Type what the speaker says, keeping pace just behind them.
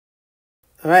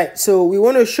All right, so we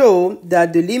want to show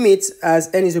that the limit as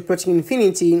n is approaching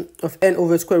infinity of n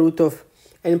over square root of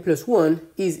n plus 1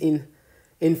 is in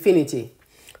infinity.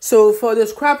 So for the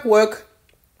scrap work,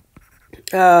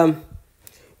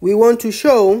 we want to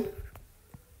show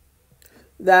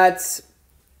that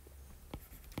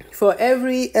for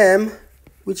every m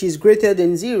which is greater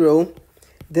than 0,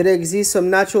 there exists some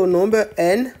natural number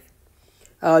n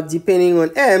depending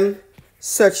on m,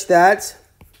 such that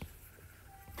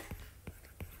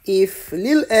if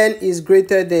little n is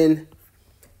greater than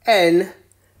n,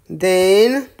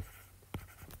 then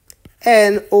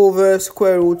n over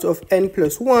square root of n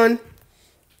plus 1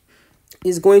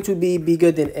 is going to be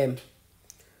bigger than m.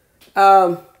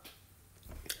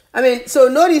 So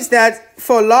notice that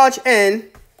for large n,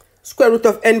 square root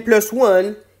of n plus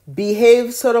 1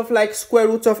 behaves sort of like square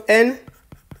root of n.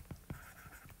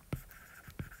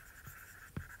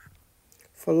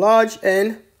 For large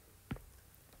n,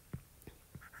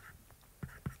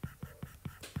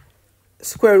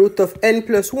 square root of n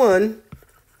plus 1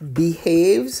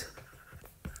 behaves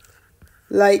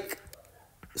like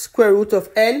square root of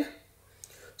n.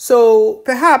 So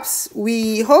perhaps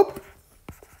we hope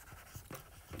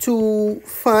to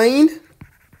find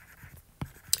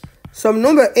some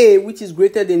number a which is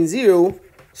greater than 0,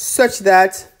 such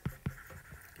that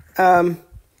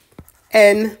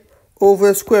n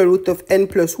over square root of n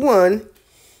plus 1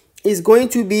 is going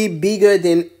to be bigger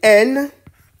than n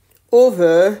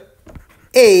over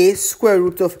a square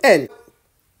root of n.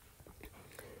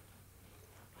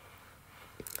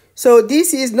 So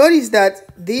notice that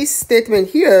this statement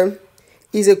here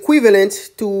is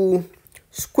equivalent to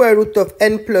square root of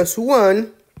n plus 1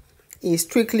 is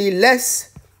strictly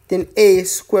less than a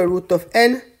square root of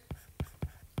n.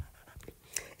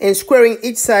 And squaring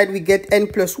each side, we get n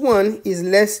plus 1 is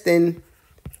less than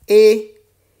a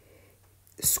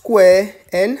square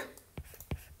n,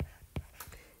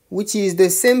 which is the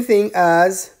same thing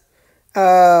as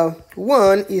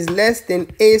 1 is less than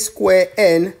a square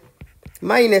n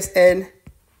minus n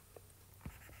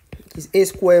is a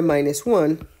square minus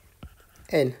 1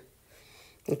 n.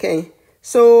 Okay,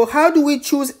 so how do we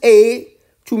choose a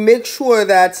to make sure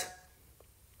that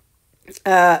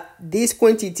this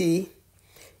quantity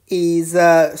is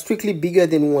strictly bigger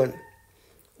than 1?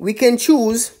 We can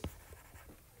choose,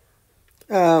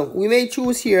 we may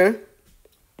choose here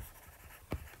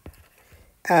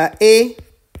a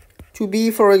to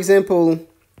be, for example,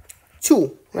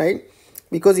 2, right?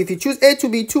 Because if you choose a to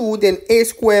be 2, then a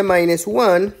square minus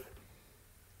 1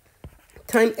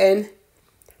 times n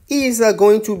is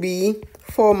going to be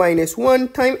 4 minus 1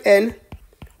 times n,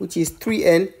 which is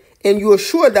 3n, and you are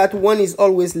sure that 1 is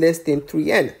always less than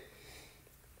 3n.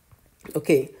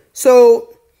 Okay,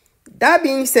 so that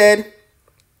being said,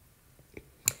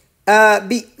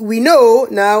 we know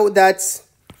now that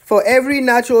for every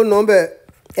natural number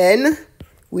n,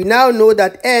 we now know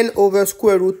that n over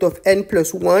square root of n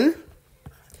plus 1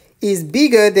 is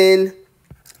bigger than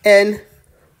n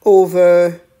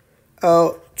over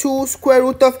 2 square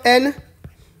root of n,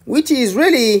 which is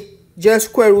really just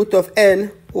square root of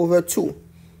n over 2.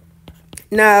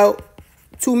 Now,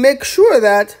 to make sure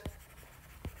that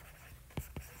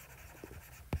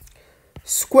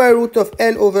square root of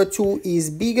n over 2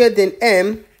 is bigger than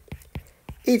m,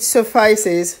 it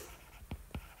suffices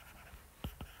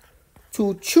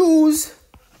to choose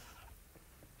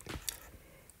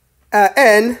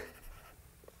n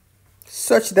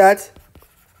such that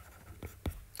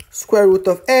square root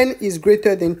of n is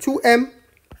greater than 2m,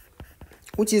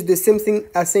 which is the same thing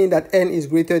as saying that n is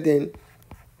greater than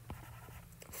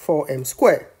 4m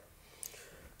squared.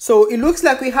 So it looks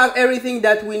like we have everything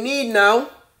that we need now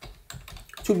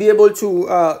to be able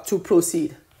to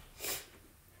proceed.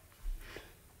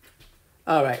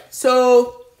 All right,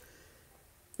 so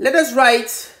let us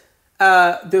write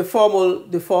the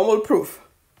formal proof.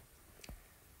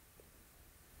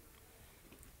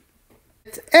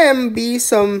 Let m be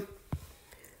some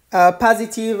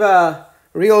positive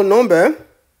real number.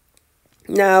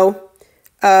 Now,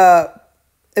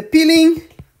 appealing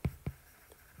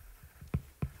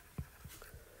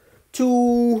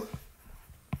to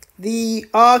the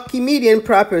Archimedean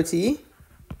property,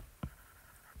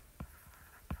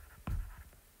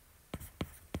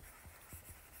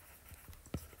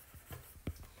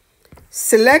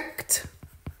 select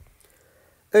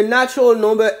a natural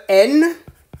number n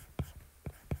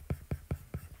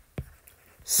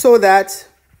so that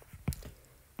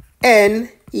n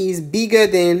is bigger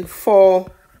than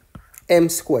 4m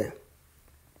squared.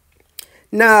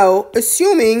 Now,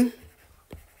 assuming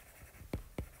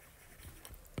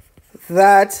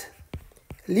that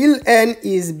little n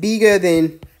is bigger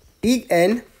than big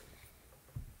N,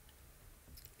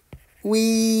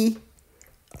 we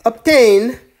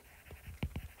obtain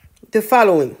the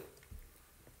following.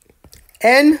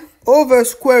 N over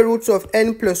square root of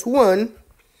n plus 1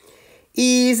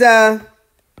 is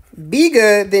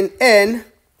bigger than n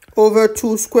over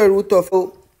 2 square root of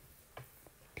O.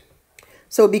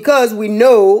 So because we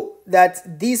know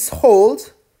that this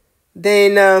holds,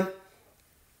 then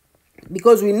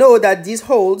because we know that this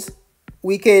holds,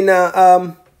 we can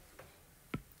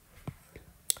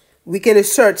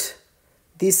assert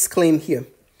this claim here.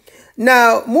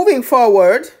 Now, moving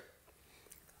forward,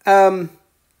 n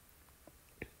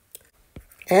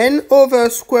over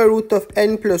square root of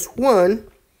n plus 1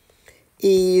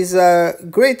 is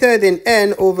greater than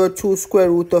n over 2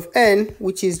 square root of n,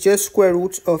 which is just square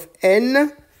root of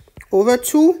n over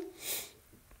 2,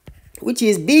 which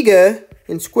is bigger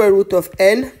than square root of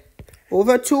n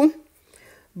over 2.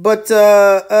 But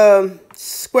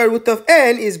square root of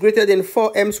n is greater than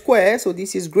 4m squared, so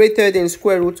this is greater than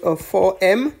square root of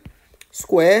 4m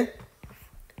squared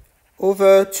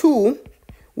over 2,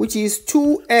 which is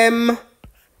 2m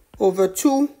over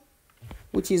 2,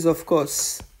 which is of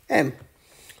course m.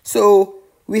 So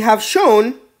we have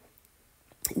shown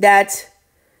that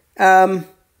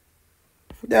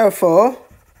therefore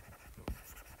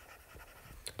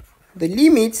the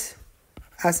limit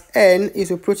as n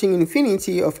is approaching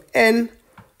infinity of n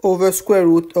over square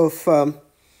root of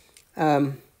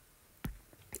n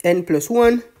plus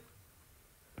 1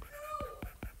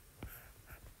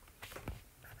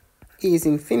 is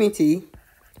infinity,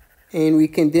 and we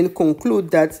can then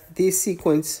conclude that this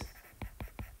sequence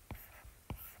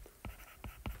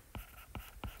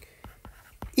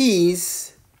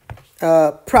is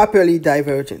properly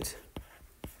divergent.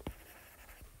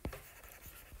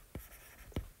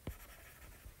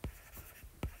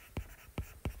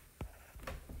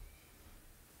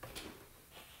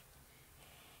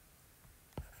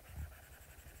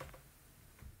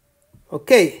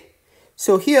 Okay,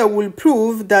 so here we'll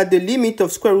prove that the limit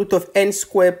of square root of n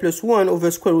squared plus 1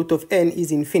 over square root of n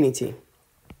is infinity.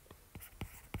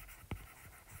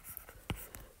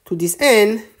 To this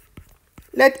end,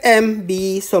 let m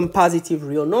be some positive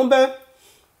real number.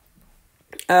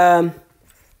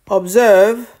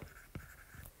 Observe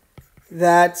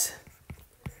that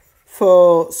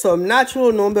for some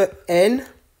natural number n,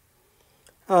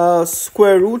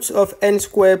 square root of n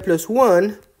squared plus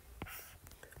 1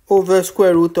 over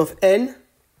square root of n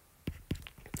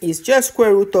is just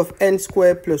square root of n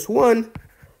squared plus 1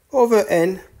 over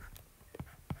n,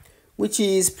 which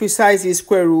is precisely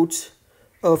square root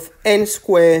of n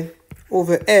squared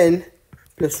over n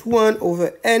plus 1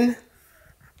 over n,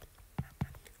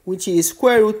 which is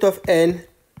square root of n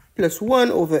plus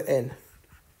 1 over n.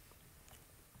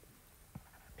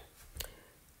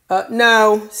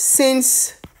 Now,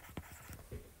 since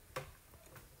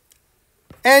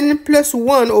n plus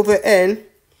 1 over n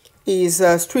is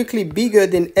strictly bigger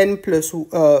than n plus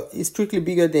is strictly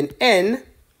bigger than n,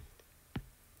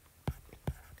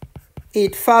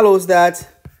 it follows that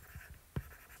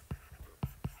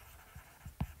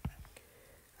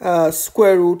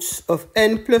square root of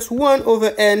n plus 1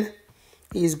 over n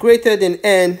is greater than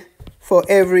n for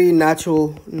every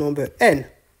natural number n.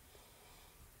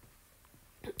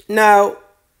 Now,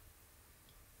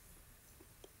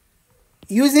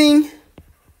 using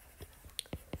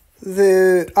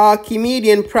the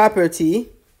Archimedean property,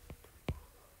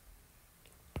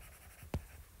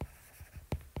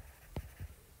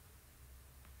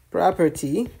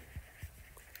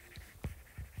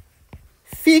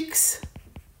 fix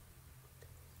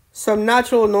some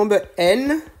natural number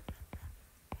n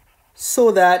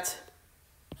so that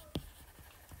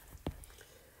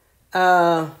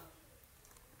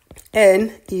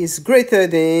n is greater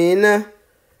than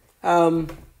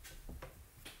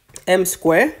m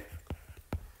squared.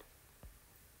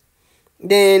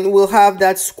 Then we'll have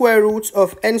that square root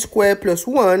of n squared plus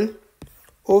 1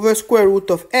 over square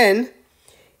root of n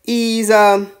is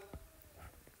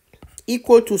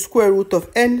equal to square root of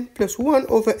n plus 1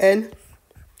 over n,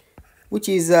 which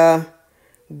is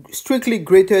strictly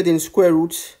greater than square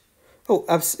root. Oh,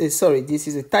 sorry, this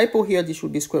is a typo here. This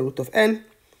should be square root of n,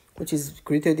 which is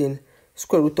greater than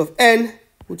square root of n,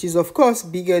 which is of course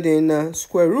bigger than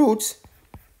square root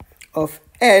of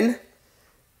n.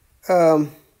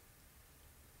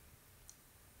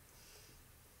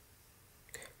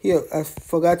 Here, I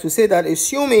forgot to say that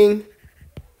assuming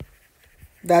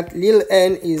that little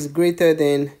n is greater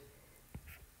than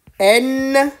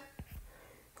n,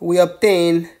 we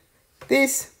obtain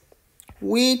this,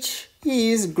 which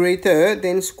is greater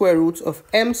than square root of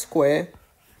m squared,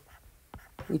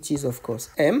 which is of course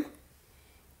m.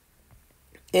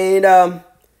 And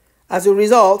as a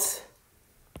result,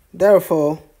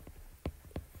 Therefore,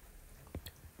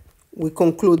 we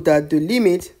conclude that the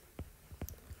limit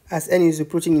as n is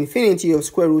approaching infinity of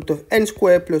square root of n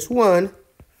squared plus 1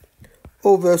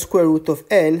 over square root of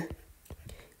n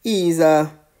is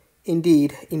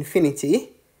indeed infinity.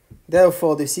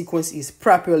 Therefore, the sequence is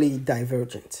properly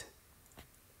divergent.